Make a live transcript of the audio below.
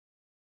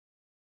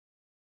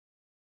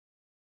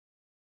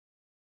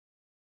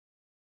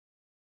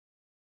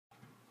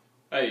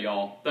Hey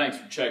y'all, thanks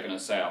for checking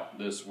us out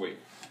this week.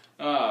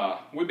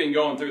 We've been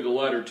going through the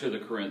letter to the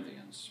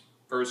Corinthians.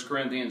 1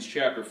 Corinthians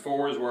chapter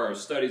 4 is where our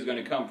study is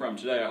going to come from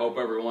today. I hope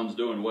everyone's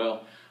doing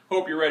well.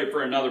 Hope you're ready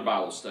for another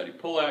Bible study.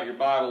 Pull out your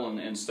Bible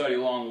and study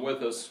along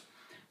with us.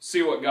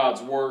 See what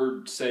God's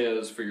Word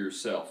says for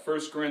yourself.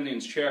 1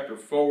 Corinthians chapter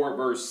 4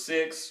 verse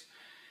 6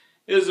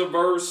 is a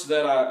verse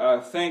that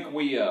I think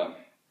we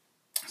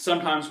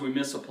sometimes we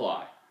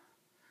misapply.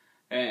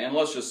 And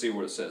let's just see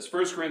what it says.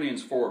 1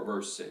 Corinthians 4,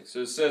 verse 6.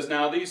 It says,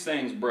 "Now these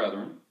things,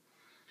 brethren,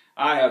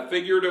 I have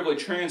figuratively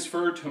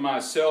transferred to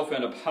myself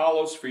and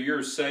Apollos for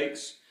your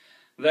sakes,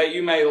 that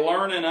you may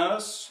learn in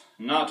us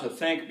not to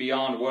think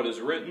beyond what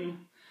is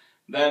written,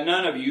 that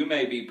none of you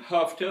may be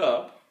puffed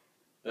up,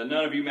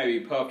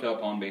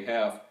 on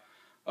behalf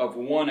of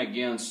one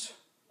against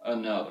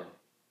another."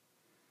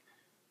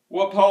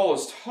 What Paul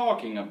is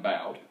talking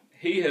about,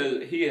 he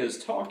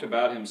has talked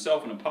about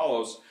himself and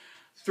Apollos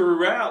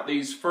throughout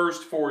these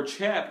first 4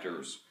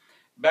 chapters.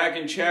 Back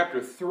in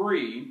chapter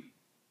 3,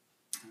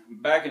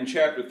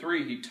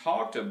 he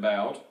talked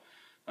about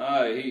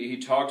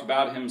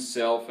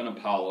himself and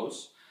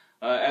Apollos.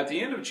 At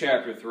the end of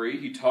chapter 3,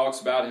 he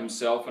talks about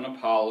himself and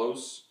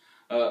Apollos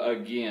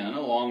again,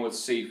 along with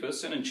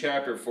Cephas. And in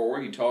chapter 4,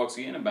 he talks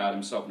again about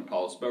himself and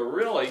Apollos. But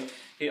really,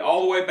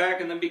 all the way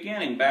back in the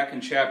beginning, back in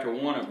chapter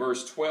 1 at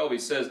verse 12, he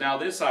says, "Now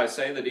this I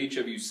say, that each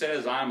of you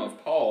says, I am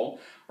of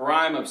Paul, or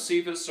I am of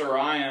Cephas, or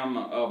I am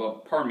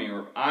of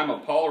I am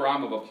of Paul, or I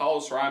am of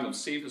Apollos, or I am of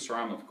Cephas, or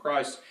I am of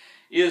Christ.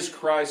 Is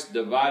Christ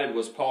divided?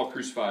 Was Paul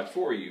crucified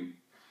for you?"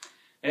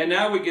 And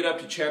now we get up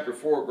to chapter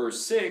 4,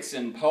 verse 6,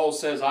 and Paul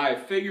says, "I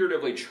have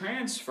figuratively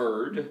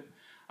transferred,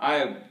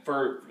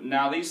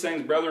 now these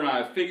things, brethren, I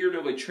have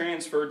figuratively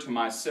transferred to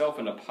myself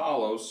and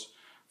Apollos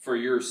for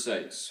your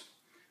sakes."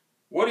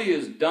 What he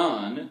has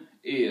done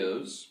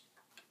is,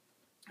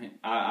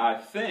 I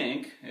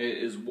think,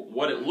 is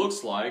what it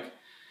looks like.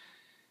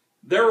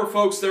 There were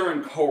folks there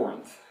in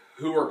Corinth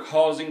who were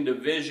causing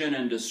division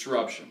and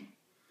disruption,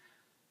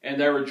 and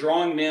they were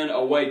drawing men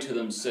away to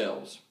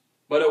themselves.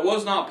 But it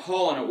was not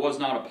Paul and it was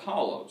not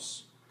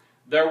Apollos.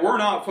 There were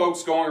not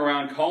folks going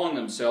around calling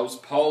themselves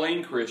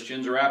Pauline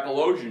Christians or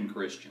Apollosian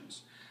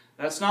Christians.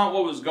 That's not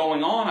what was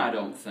going on, I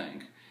don't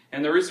think.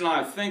 And the reason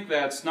I think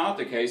that's not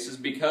the case is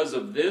because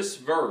of this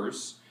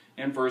verse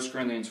in 1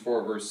 Corinthians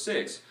 4, verse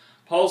 6.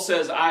 Paul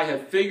says, "I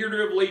have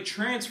figuratively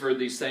transferred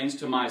these things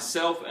to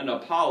myself and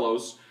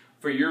Apollos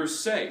for your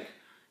sake."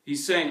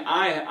 He's saying,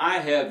 I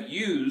have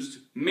used,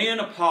 me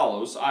and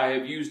Apollos, I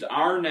have used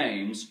our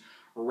names,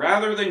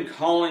 rather than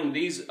calling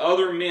these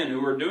other men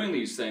who are doing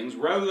these things,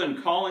 rather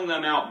than calling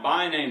them out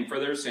by name for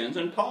their sins.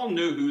 And Paul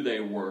knew who they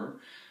were.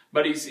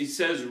 But he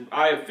says,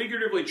 "I have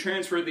figuratively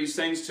transferred these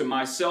things to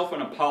myself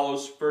and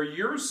Apollos for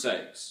your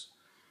sakes."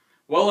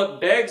 Well, it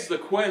begs the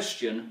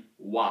question,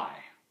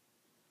 why?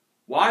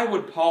 Why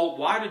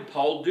did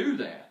Paul do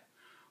that?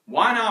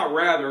 Why not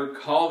rather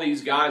call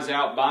these guys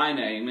out by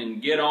name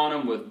and get on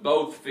them with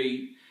both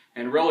feet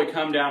and really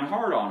come down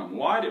hard on them?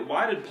 Why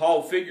did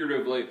Paul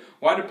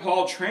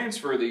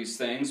transfer these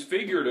things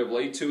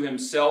figuratively to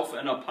himself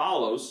and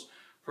Apollos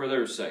for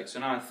their sakes?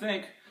 And I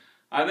think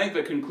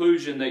the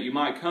conclusion that you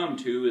might come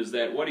to is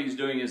that what he's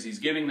doing is he's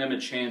giving them a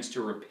chance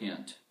to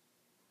repent.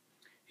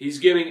 He's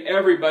giving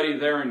everybody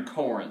there in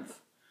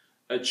Corinth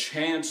a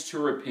chance to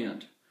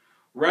repent,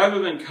 rather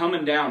than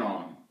coming down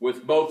on them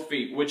with both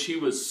feet, which he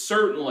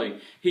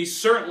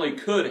certainly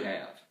could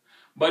have.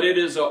 But it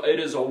is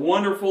a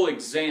wonderful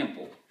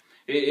example.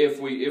 If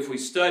we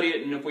study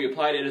it and if we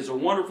apply it, it is a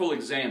wonderful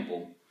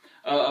example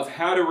of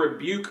how to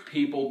rebuke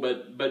people,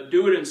 but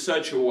do it in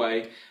such a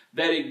way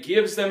that it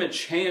gives them a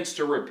chance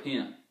to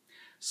repent.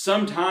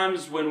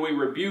 Sometimes when we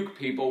rebuke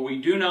people, we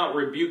do not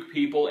rebuke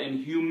people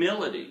in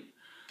humility.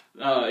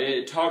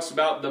 It talks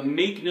about the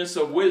meekness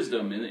of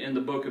wisdom in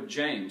the book of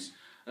James,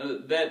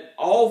 that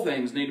all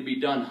things need to be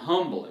done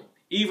humbly,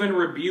 even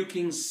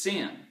rebuking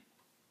sin.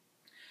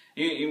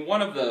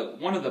 One of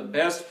the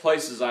best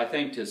places, I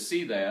think, to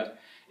see that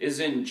is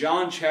in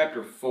John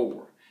chapter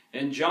 4.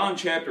 In John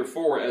chapter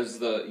 4,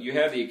 you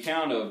have the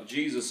account of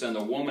Jesus and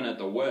the woman at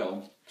the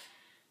well.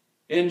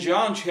 In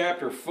John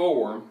chapter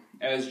 4,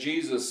 as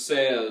Jesus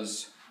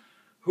says,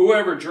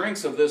 "Whoever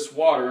drinks of this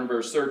water," in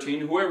verse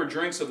 13, "whoever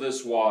drinks of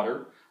this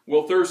water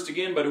will thirst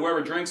again, but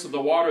whoever drinks of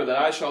the water that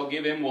I shall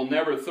give him will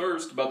never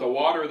thirst, but the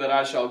water that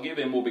I shall give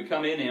him will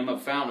become in him a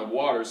fountain of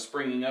water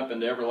springing up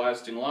into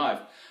everlasting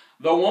life."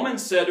 The woman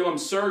said to him,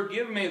 "Sir,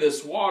 give me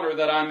this water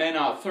that I may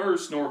not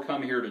thirst nor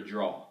come here to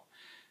draw."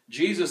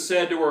 Jesus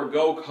said to her,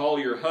 "Go call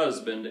your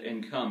husband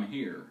and come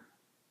here."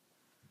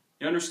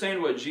 You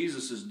understand what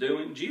Jesus is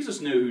doing?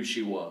 Jesus knew who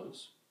she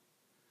was.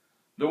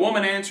 The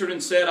woman answered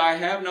and said, "I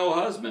have no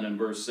husband," in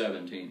verse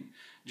 17.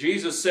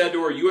 Jesus said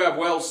to her, "You have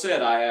well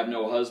said, I have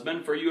no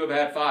husband, for you have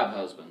had 5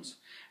 husbands.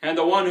 And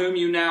the one whom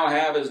you now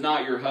have is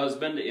not your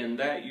husband, in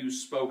that you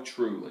spoke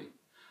truly."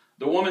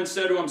 The woman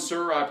said to him,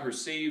 "Sir, I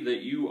perceive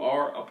that you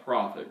are a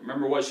prophet."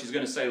 Remember what she's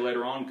going to say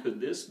later on.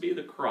 Could this be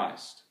the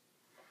Christ?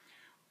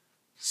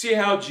 See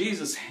how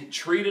Jesus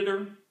treated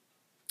her?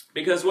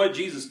 Because what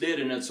Jesus did,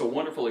 and it's a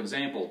wonderful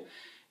example,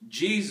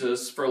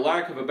 Jesus, for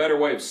lack of a better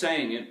way of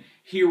saying it,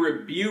 he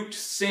rebuked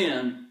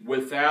sin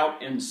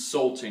without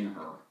insulting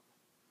her.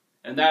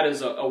 And that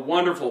is a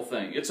wonderful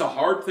thing. It's a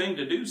hard thing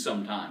to do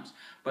sometimes,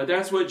 but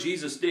that's what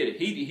Jesus did.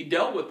 He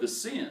dealt with the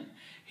sin.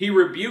 He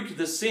rebuked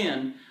the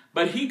sin,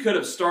 but he could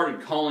have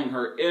started calling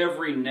her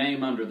every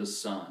name under the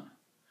sun.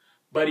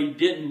 But he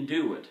didn't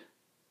do it.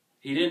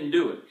 He didn't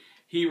do it.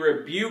 He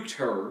rebuked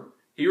her.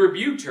 He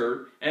rebuked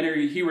her, and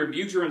he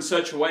rebuked her in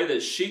such a way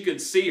that she could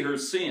see her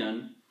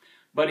sin,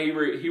 but he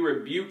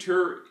rebuked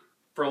her,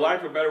 for lack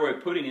of a better way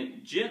of putting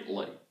it,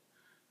 gently.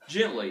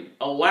 Gently,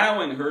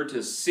 allowing her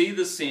to see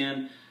the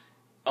sin,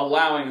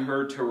 allowing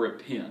her to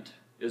repent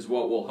is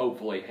what will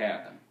hopefully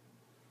happen.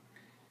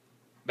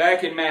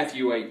 Back in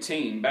Matthew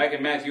 18,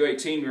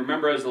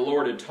 remember as the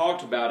Lord had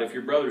talked about, if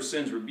your brother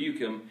sins, rebuke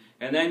him.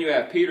 And then you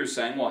have Peter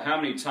saying, well, how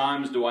many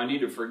times do I need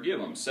to forgive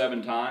him?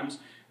 7 times?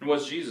 And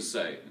what's Jesus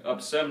say? Up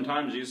to 7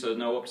 times? Jesus says,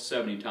 no, up to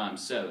 70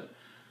 times 7.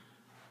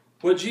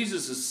 What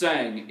Jesus is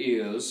saying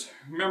is,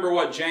 remember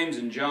what James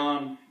and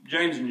John,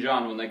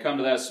 when they come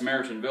to that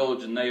Samaritan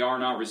village and they are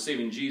not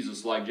receiving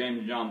Jesus like James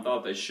and John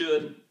thought they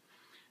should,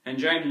 and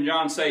James and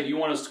John say, do you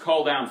want us to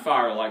call down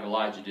fire like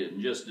Elijah did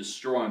and just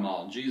destroy them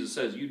all? Jesus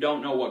says, you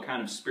don't know what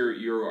kind of spirit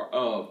you are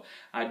of.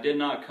 I did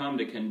not come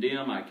to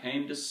condemn, I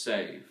came to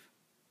save.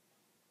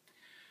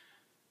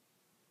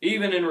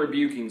 Even in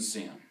rebuking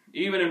sin,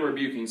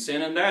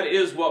 and that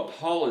is what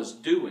Paul is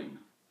doing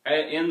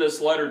in this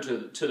letter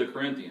to the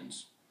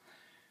Corinthians.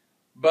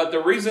 But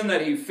the reason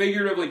that he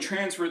figuratively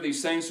transferred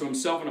these things to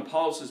himself and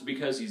Apollos is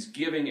because he's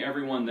giving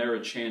everyone there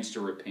a chance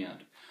to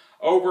repent.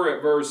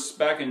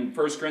 Back in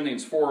 1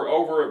 Corinthians 4,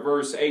 over at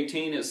verse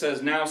 18, it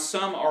says, now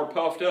some are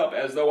puffed up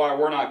as though I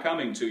were not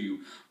coming to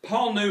you.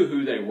 Paul knew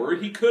who they were.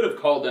 He could have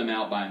called them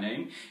out by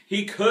name.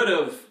 He could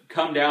have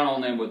come down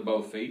on them with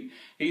both feet.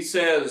 He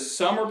says,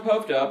 some are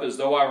puffed up as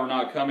though I were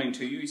not coming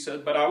to you. He says,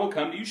 but I will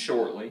come to you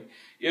shortly,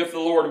 if the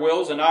Lord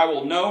wills, and I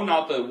will know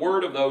not the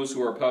word of those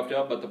who are puffed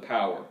up, but the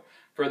power.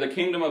 For the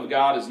kingdom of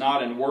God is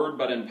not in word,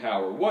 but in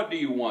power. What do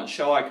you want?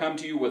 Shall I come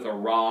to you with a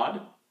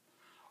rod,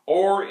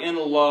 or in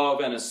love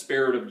and a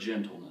spirit of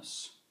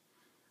gentleness?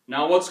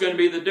 Now, what's going to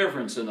be the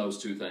difference in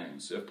those two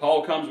things? If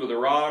Paul comes with a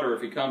rod, or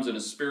if he comes in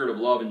a spirit of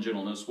love and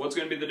gentleness, what's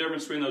going to be the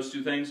difference between those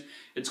two things?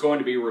 It's going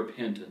to be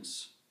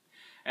repentance.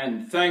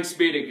 And thanks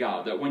be to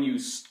God that when you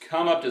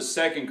come up to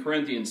 2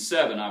 Corinthians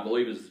 7, I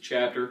believe is the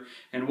chapter,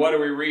 and what do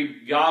we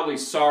read? Godly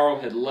sorrow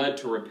had led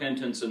to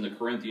repentance in the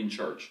Corinthian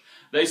church.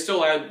 They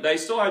still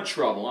had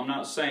trouble. I'm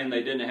not saying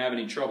they didn't have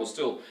any trouble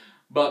still,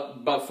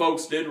 but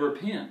folks did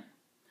repent.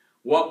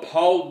 What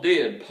Paul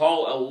did,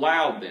 Paul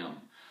allowed them.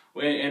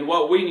 And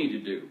what we need to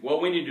do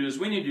is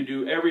we need to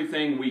do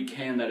everything we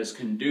can that is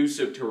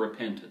conducive to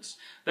repentance.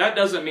 That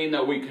doesn't mean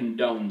that we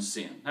condone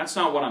sin. That's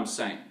not what I'm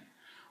saying.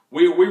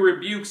 We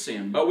rebuke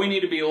sin, but we need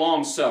to be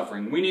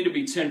long-suffering. We need to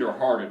be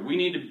tender-hearted. We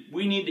need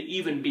to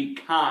even be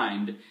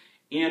kind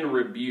in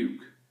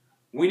rebuke.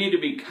 We need to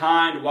be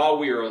kind while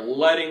we are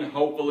letting,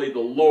 hopefully, the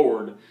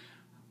Lord,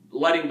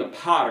 letting the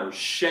potter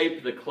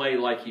shape the clay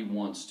like he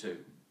wants to.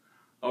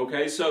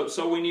 Okay,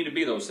 so we need to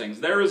be those things.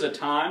 There is a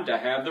time to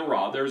have the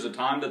rod. There is a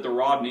time that the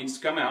rod needs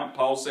to come out.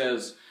 Paul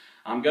says,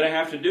 I'm going to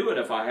have to do it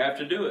if I have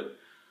to do it.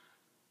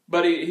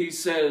 But he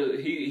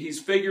says he's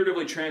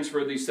figuratively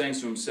transferred these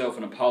things to himself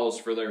and Apollos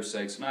for their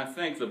sakes. And I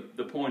think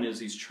the point is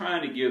he's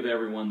trying to give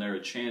everyone there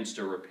a chance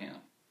to repent.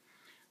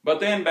 But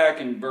then back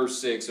in verse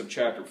 6 of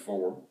chapter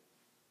 4,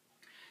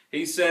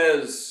 he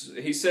says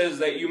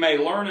that you may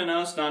learn in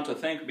us not to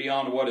think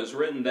beyond what is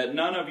written, that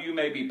none of you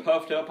may be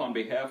puffed up on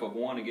behalf of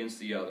one against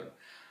the other.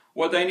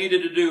 What they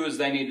needed to do is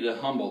they needed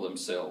to humble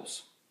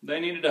themselves. They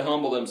needed to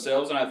humble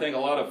themselves, and I think a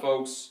lot of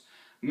folks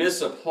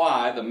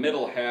misapply the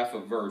middle half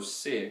of verse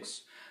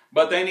 6.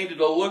 But they needed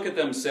to look at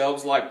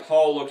themselves like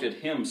Paul looked at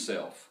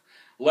himself.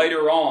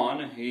 Later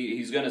on,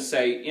 he's going to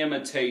say,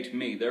 imitate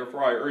me.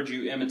 Therefore, I urge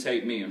you,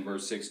 imitate me in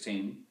verse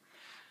 16.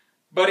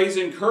 But he's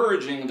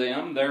encouraging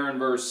them there in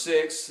verse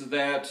 6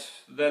 that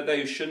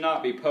they should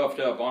not be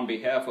puffed up on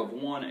behalf of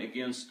one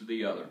against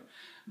the other.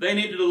 They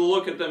needed to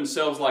look at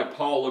themselves like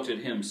Paul looked at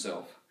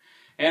himself.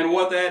 And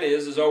what that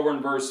is over in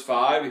verse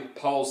 5,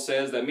 Paul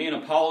says that me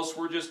and Apollos,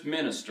 we're just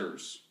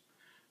ministers.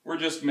 We're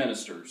just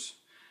ministers.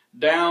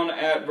 Down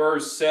at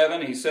verse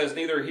 7, he says,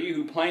 neither he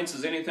who plants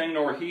is anything,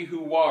 nor he who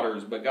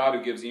waters, but God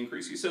who gives the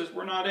increase. He says,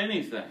 we're not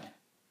anything.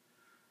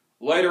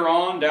 Later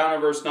on, down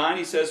in verse 9,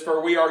 he says,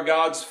 for we are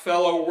God's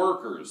fellow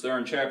workers. There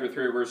in chapter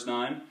 3, verse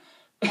 9.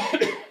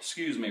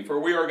 Excuse me. For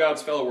we are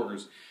God's fellow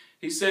workers.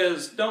 He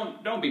says,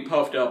 don't be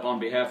puffed up on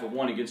behalf of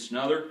one against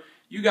another.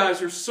 You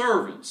guys are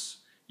servants.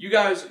 You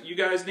guys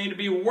need to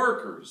be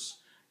workers.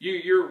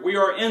 We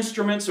are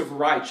instruments of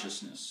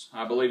righteousness,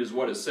 I believe is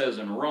what it says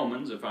in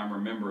Romans, if I'm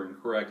remembering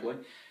correctly.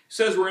 It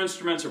says we're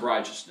instruments of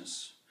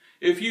righteousness.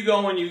 If you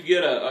go and you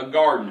get a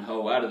garden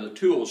hoe out of the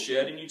tool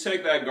shed, and you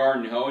take that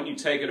garden hoe and you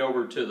take it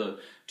over to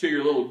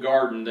your little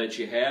garden that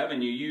you have,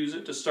 and you use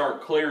it to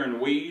start clearing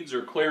weeds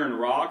or clearing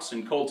rocks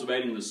and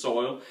cultivating the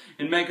soil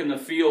and making the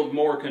field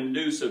more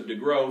conducive to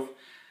growth,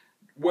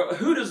 Well,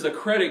 who does the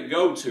credit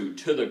go to?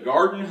 To the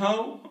garden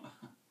hoe?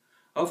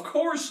 Of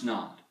course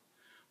not.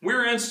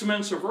 We're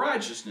instruments of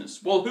righteousness.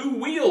 Well, who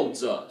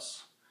wields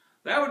us?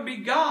 That would be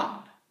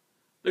God.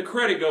 The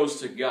credit goes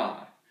to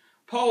God.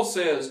 Paul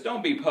says,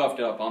 don't be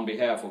puffed up on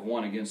behalf of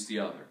one against the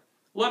other.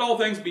 Let all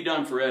things be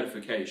done for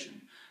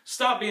edification.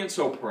 Stop being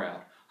so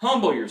proud.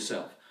 Humble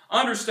yourself.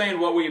 Understand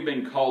what we have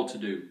been called to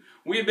do.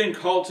 We have been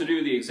called to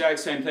do the exact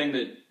same thing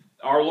that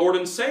our Lord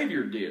and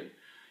Savior did.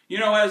 You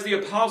know, as the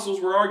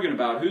apostles were arguing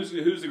about who's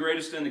the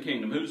greatest in the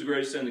kingdom, who's the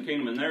greatest in the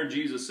kingdom, and there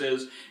Jesus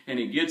says, and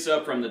he gets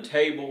up from the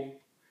table,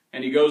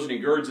 and he goes and he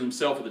girds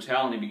himself with a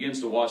towel, and he begins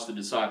to wash the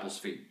disciples'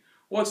 feet.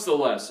 What's the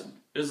lesson?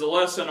 Is the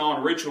lesson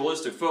on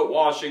ritualistic foot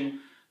washing?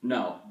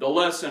 No. The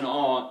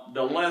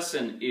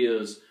lesson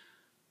is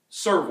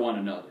serve one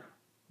another.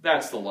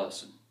 That's the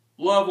lesson.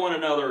 Love one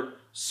another,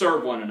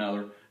 serve one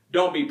another.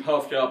 Don't be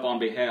puffed up on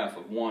behalf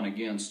of one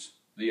against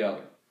the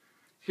other.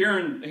 Here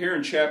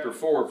in chapter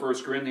 4 of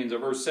 1 Corinthians,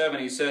 verse 7,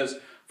 he says,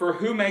 for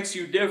who makes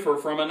you differ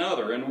from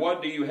another? And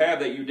what do you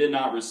have that you did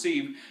not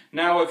receive?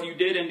 Now, if you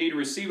did indeed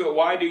receive it,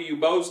 why do you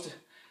boast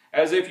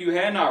as if you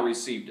had not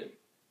received it?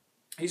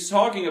 He's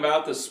talking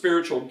about the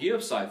spiritual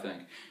gifts, I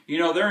think. You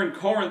know, there in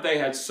Corinth, they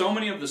had so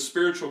many of the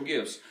spiritual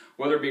gifts.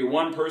 Whether it be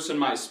one person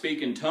might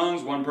speak in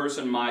tongues, one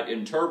person might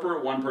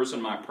interpret, one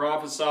person might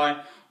prophesy,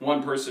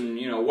 one person,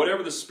 you know,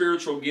 whatever the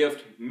spiritual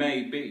gift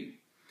may be.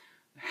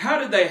 How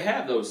did they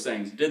have those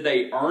things? Did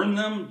they earn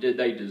them? Did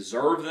they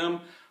deserve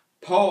them?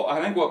 I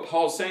think what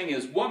Paul's saying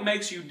is, what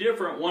makes you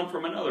different one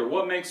from another?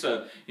 What makes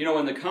in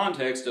the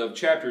context of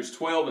chapters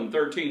 12 and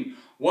 13,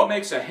 what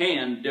makes a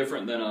hand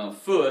different than a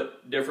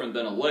foot, different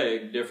than a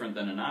leg, different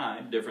than an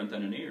eye, different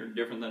than an ear,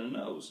 different than a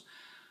nose?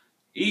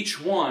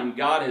 Each one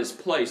God has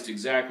placed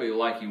exactly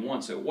like he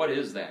wants it. What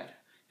is that?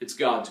 It's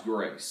God's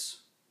grace.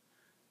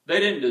 They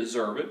didn't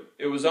deserve it.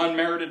 It was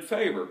unmerited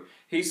favor.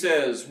 He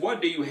says,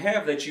 what do you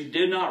have that you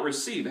did not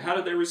receive? How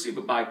did they receive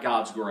it? By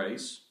God's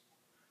grace.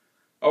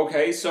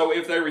 Okay, so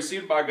if they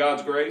received it by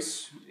God's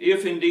grace,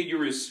 if indeed you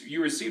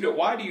received it,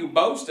 why do you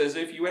boast as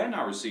if you had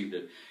not received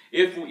it?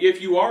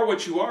 If you are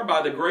what you are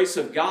by the grace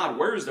of God,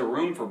 where is the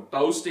room for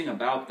boasting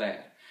about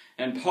that?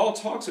 And Paul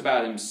talks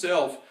about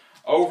himself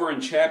over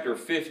in chapter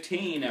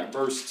 15 at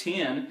verse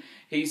 10.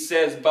 He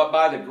says, but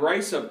by the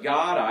grace of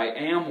God I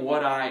am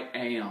what I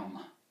am.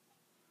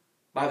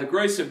 By the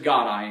grace of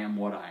God I am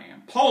what I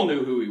am. Paul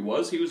knew who he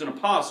was. He was an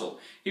apostle.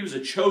 He was a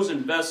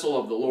chosen vessel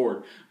of the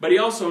Lord. But he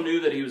also knew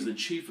that he was the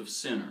chief of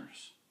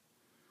sinners.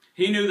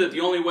 He knew that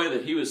the only way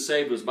that he was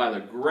saved was by the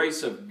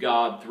grace of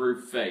God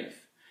through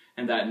faith,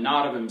 and that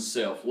not of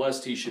himself,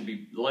 lest he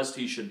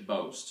should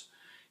boast.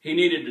 He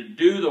needed to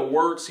do the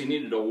works. He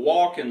needed to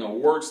walk in the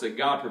works that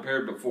God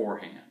prepared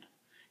beforehand.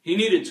 He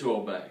needed to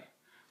obey.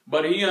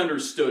 But he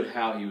understood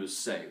how he was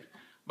saved.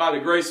 By the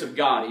grace of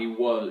God, he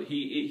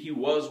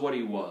was what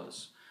he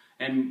was.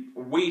 And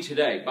we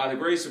today, by the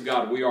grace of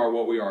God, we are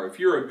what we are. If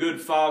you're a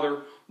good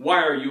father,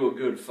 why are you a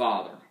good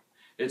father?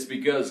 It's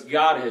because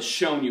God has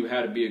shown you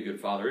how to be a good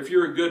father. If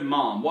you're a good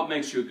mom, what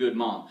makes you a good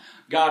mom?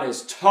 God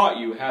has taught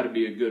you how to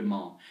be a good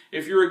mom.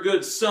 If you're a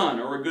good son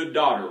or a good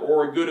daughter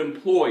or a good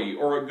employee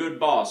or a good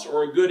boss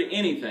or a good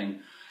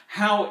anything,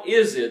 how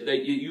is it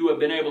that you have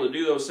been able to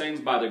do those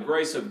things? By the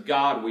grace of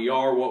God, we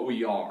are what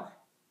we are.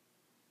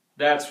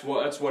 That's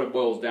what it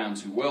boils down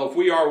to. Well, if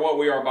we are what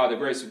we are by the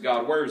grace of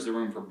God, where is the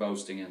room for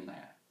boasting in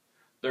that?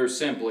 There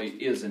simply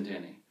isn't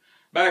any.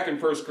 Back in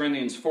 1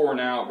 Corinthians 4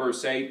 now,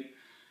 verse 8,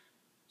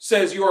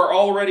 says, you are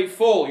already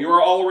full, you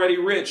are already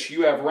rich,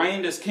 you have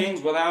reigned as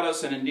kings without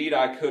us, and indeed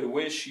I could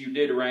wish you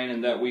did reign,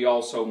 and that we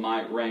also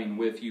might reign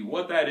with you.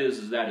 What that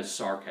is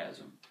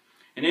sarcasm.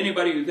 And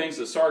anybody who thinks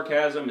that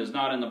sarcasm is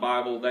not in the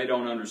Bible, they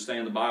don't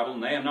understand the Bible,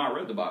 and they have not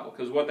read the Bible,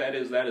 because what that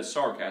is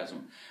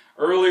sarcasm.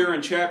 Earlier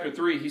in chapter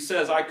 3, he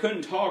says, I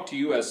couldn't talk to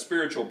you as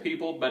spiritual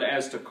people, but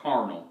as to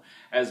carnal,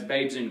 as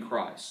babes in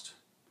Christ.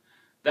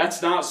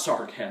 That's not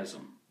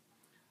sarcasm.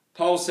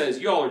 Paul says,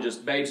 y'all are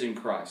just babes in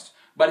Christ.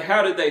 But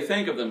how did they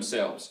think of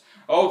themselves?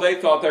 Oh, they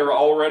thought they were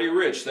already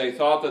rich. They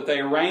thought that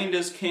they reigned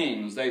as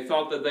kings. They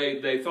thought that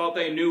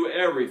they knew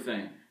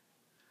everything.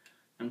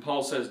 And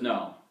Paul says,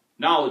 no.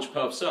 Knowledge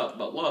puffs up,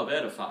 but love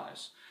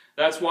edifies.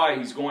 That's why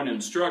he's going to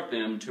instruct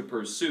them to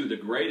pursue the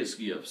greatest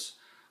gifts.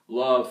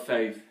 Love,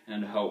 faith,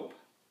 and hope.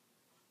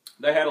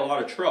 They had a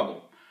lot of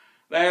trouble.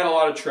 They had a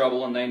lot of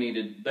trouble, and they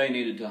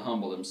needed to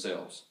humble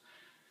themselves.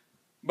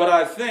 But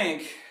I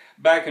think,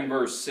 back in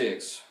verse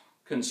 6,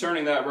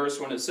 concerning that verse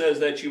when it says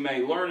that you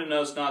may learn in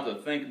us not to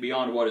think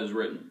beyond what is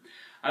written.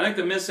 I think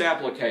the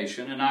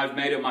misapplication, and I've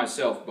made it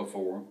myself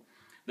before,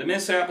 the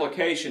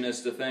misapplication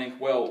is to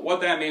think, well,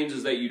 what that means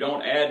is that you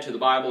don't add to the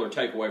Bible or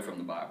take away from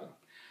the Bible.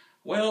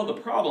 Well, the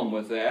problem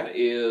with that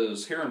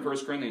is here in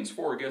 1 Corinthians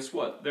 4, guess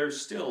what?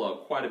 There's still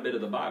quite a bit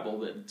of the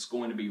Bible that's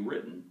going to be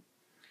written.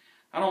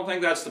 I don't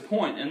think that's the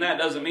point, and that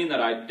doesn't mean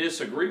that I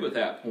disagree with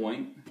that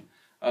point,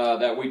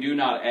 that we do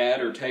not add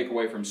or take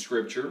away from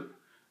Scripture.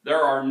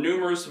 There are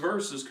numerous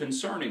verses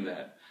concerning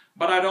that,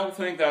 but I don't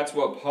think that's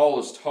what Paul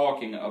is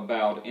talking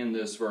about in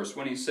this verse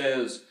when he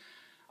says,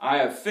 I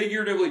have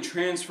figuratively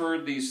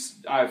transferred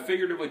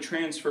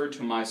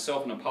to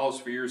myself and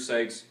Apollos for your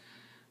sakes,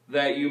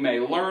 that you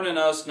may learn in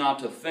us not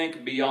to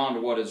think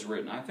beyond what is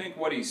written. I think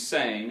what he's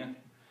saying,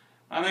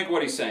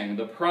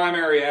 the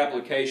primary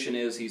application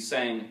is he's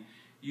saying,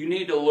 you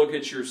need to look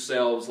at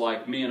yourselves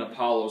like me and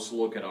Apollos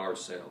look at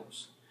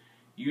ourselves.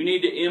 You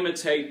need to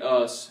imitate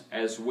us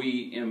as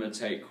we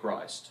imitate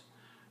Christ.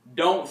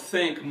 Don't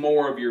think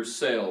more of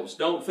yourselves.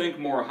 Don't think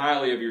more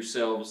highly of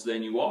yourselves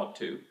than you ought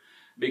to.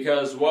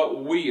 Because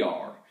what we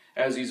are,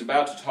 as he's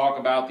about to talk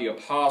about the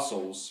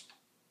apostles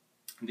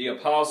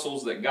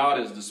that God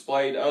has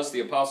displayed, us, the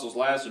apostles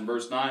last in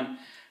verse 9,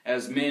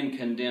 as men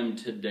condemned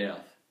to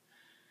death.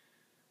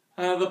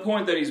 The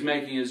point that he's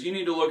making is you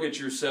need to look at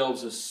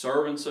yourselves as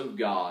servants of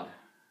God,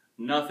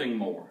 nothing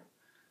more.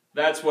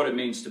 That's what it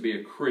means to be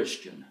a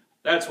Christian.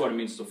 That's what it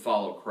means to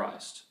follow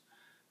Christ.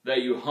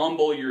 That you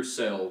humble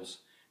yourselves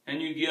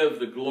and you give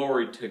the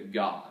glory to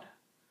God.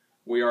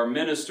 We are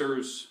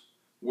ministers.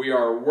 We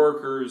are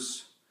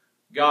workers.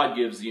 God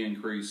gives the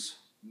increase.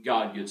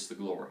 God gets the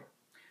glory.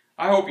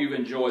 I hope you've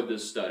enjoyed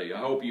this study. I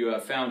hope you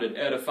have found it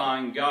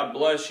edifying. God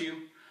bless you.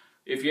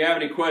 If you have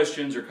any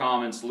questions or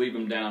comments, leave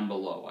them down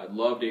below. I'd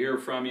love to hear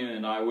from you,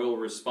 and I will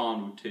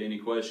respond to any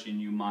question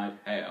you might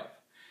have.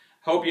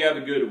 Hope you have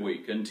a good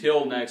week.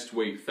 Until next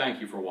week,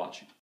 thank you for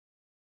watching.